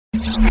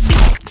What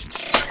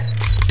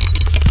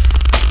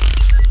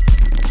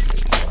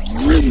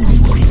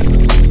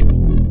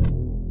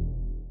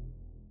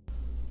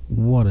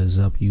is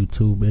up,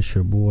 YouTube? It's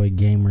your boy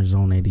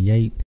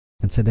GamerZone88.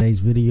 In today's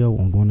video,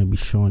 I'm going to be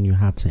showing you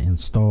how to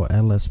install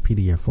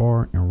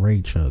Lspdfr and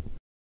RaidChuck.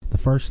 The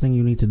first thing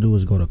you need to do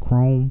is go to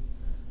Chrome,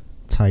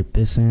 type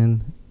this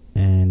in,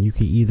 and you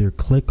can either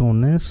click on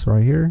this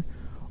right here,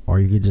 or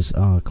you can just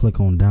click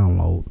on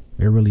download.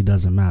 It really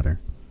doesn't matter.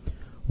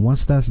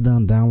 Once that's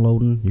done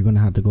downloading, you're going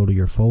to have to go to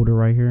your folder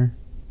right here.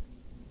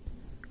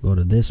 Go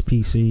to this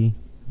PC,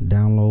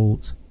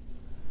 downloads,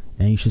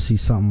 and you should see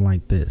something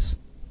like this.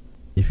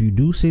 If you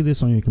do see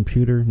this on your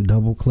computer,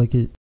 double click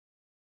it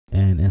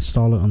and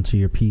install it onto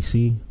your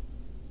PC,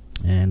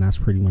 and that's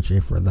pretty much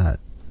it for that.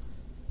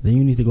 Then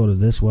you need to go to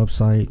this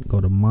website, go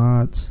to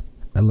mods,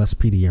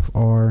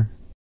 Lspdfr,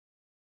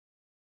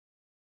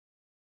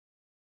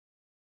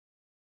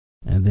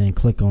 and then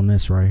click on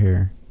this right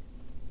here.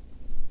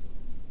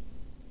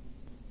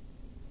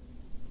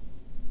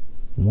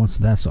 Once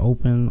that's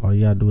open, all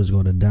you gotta do is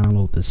go to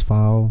download this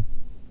file,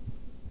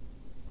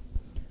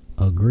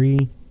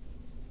 agree.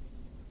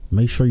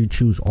 Make sure you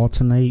choose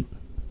alternate,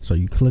 so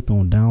you click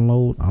on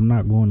download. I'm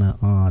not going to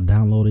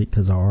download it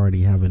because I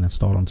already have it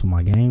installed onto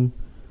my game.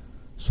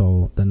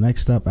 So the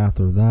next step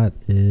after that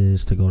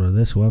is to go to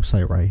this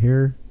website right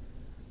here,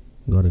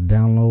 go to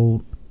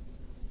download,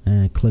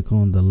 and click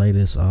on the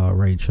latest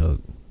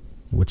RaidChuck,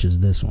 which is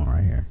this one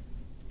right here.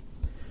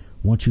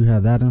 Once you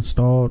have that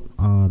installed,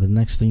 the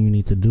next thing you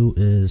need to do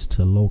is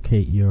to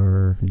locate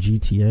your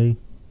GTA.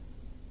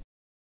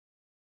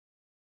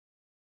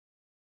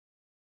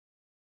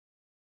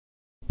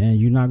 And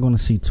you're not going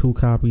to see two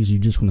copies, you're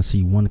just going to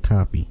see one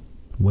copy.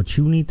 What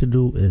you need to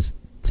do is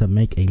to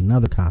make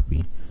another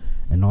copy,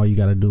 and all you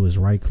got to do is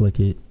right click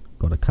it,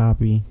 go to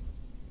copy,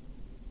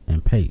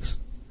 and paste.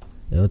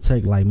 It'll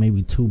take like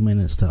maybe 2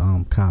 minutes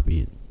to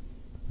copy it.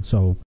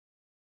 So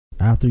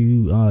after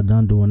you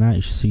done doing that,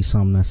 you should see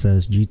something that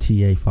says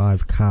GTA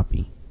 5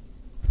 copy.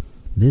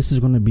 This is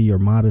going to be your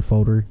modded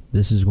folder.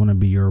 This is going to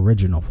be your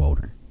original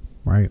folder,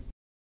 right?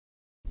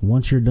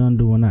 Once you're done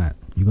doing that,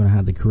 you're going to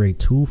have to create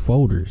two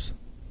folders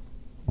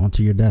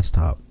onto your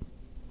desktop,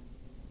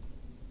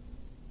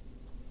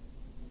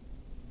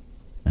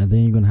 and then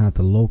you're gonna have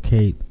to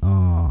locate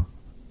the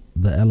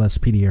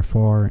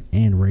Lspdfr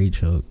and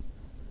RaidChuck.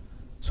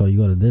 So you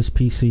go to this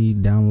PC,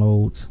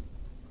 downloads,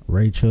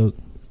 RaidChuck,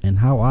 and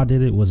how I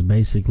did it was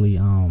basically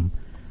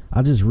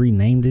I just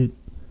renamed it.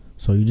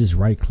 So you just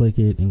right click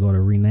it and go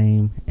to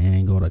rename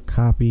and go to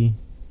copy,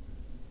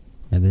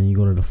 and then you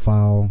go to the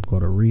file, go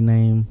to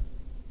rename,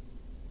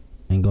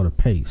 and go to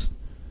paste.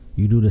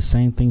 You do the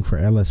same thing for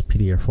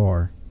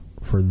Lspdfr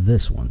for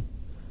this one.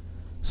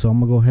 So I'm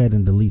gonna go ahead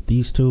and delete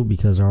these two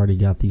because I already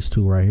got these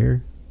two right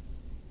here.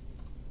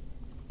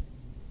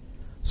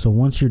 So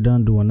once you're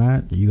done doing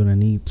that, you're gonna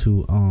need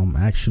to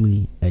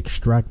actually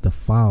extract the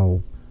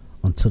file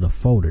onto the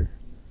folder.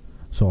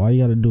 So all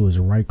you gotta do is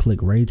right click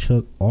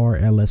RaidChuck or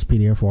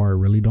Lspdfr, it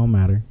really don't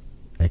matter.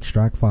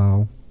 Extract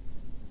file,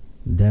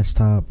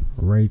 desktop,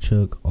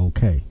 RaidChuck,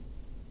 OK.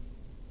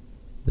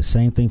 The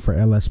same thing for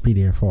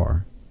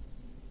Lspdfr.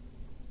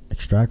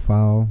 Extract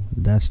file,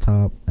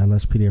 desktop,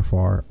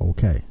 Lspdfr,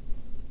 OK.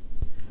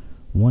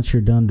 Once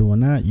you're done doing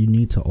that, you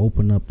need to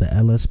open up the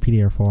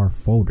Lspdfr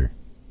folder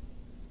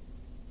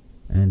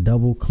and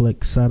double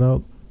click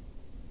setup.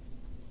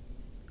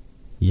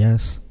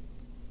 Yes.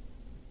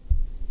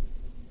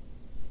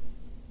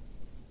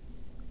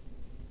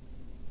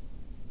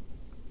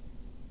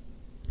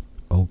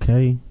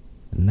 OK.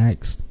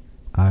 Next.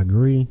 I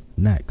agree.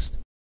 Next.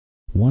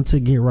 Once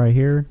it get right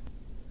here,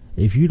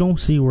 if you don't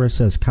see where it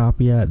says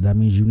copy at, that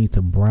means you need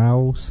to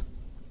browse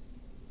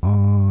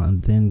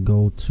and then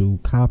go to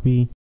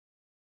copy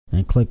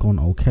and click on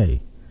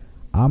OK.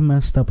 I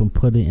messed up and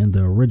put it in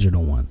the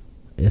original one.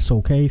 It's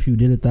okay if you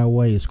did it that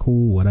way, it's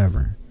cool,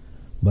 whatever.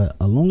 But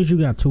as long as you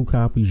got two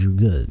copies, you're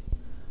good.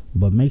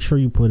 But make sure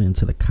you put it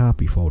into the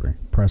copy folder.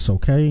 Press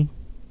OK,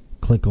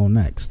 click on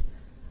next.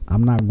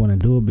 I'm not going to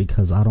do it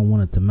because I don't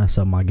want it to mess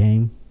up my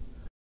game.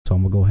 So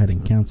I'm going to go ahead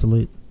and cancel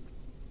it.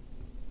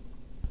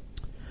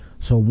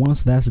 So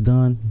once that's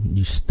done,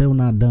 you're still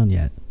not done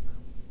yet.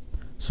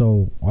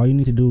 So all you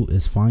need to do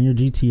is find your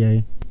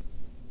GTA.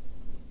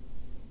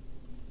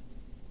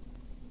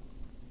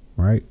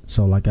 Right?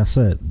 So like I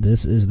said,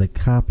 this is the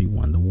copy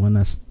one, the one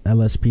that's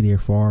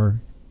Lspdfr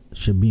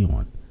should be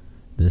on.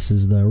 This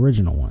is the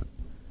original one.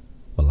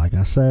 But like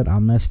I said, I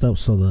messed up,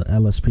 so the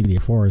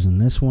Lspdfr is in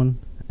this one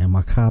and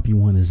my copy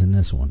one is in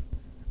this one.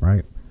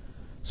 Right?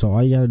 So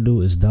all you gotta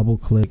do is double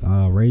click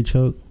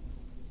RaidChuck.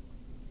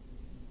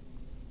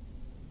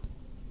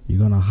 You're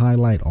going to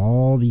highlight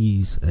all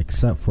these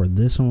except for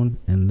this one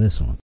and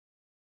this one.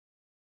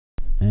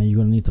 And you're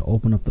going to need to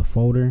open up the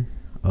folder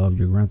of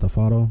your Grand Theft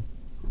Auto.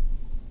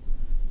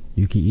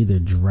 You can either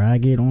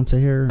drag it onto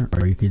here,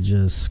 or you could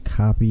just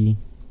copy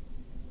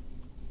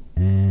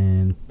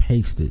and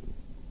paste it.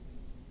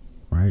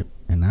 Right?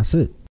 And that's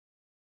it.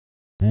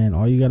 And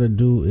all you got to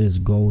do is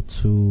go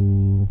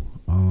to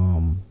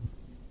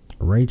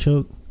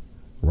RaidChuck,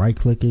 right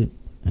click it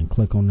and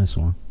click on this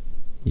one.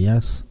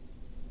 Yes.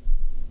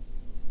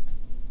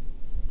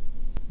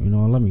 You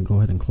know, let me go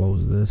ahead and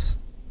close this,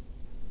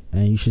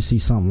 and you should see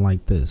something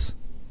like this.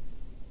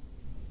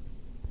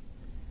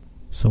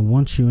 So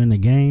once you're in the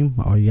game,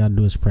 all you gotta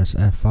do is press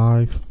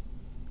F5,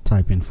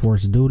 type in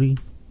Force Duty,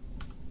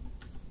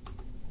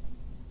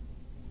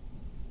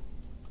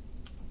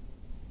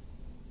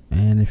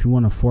 and if you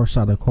want to force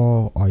out a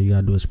call, all you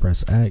gotta do is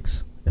press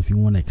X. If you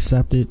want to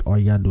accept it, all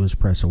you gotta do is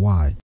press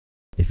Y.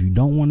 If you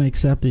don't want to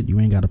accept it, you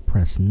ain't gotta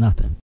press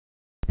nothing.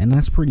 And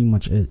that's pretty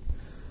much it.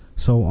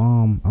 So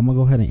I'm gonna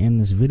go ahead and end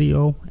this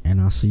video, and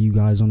I'll see you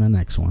guys on the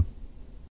next one.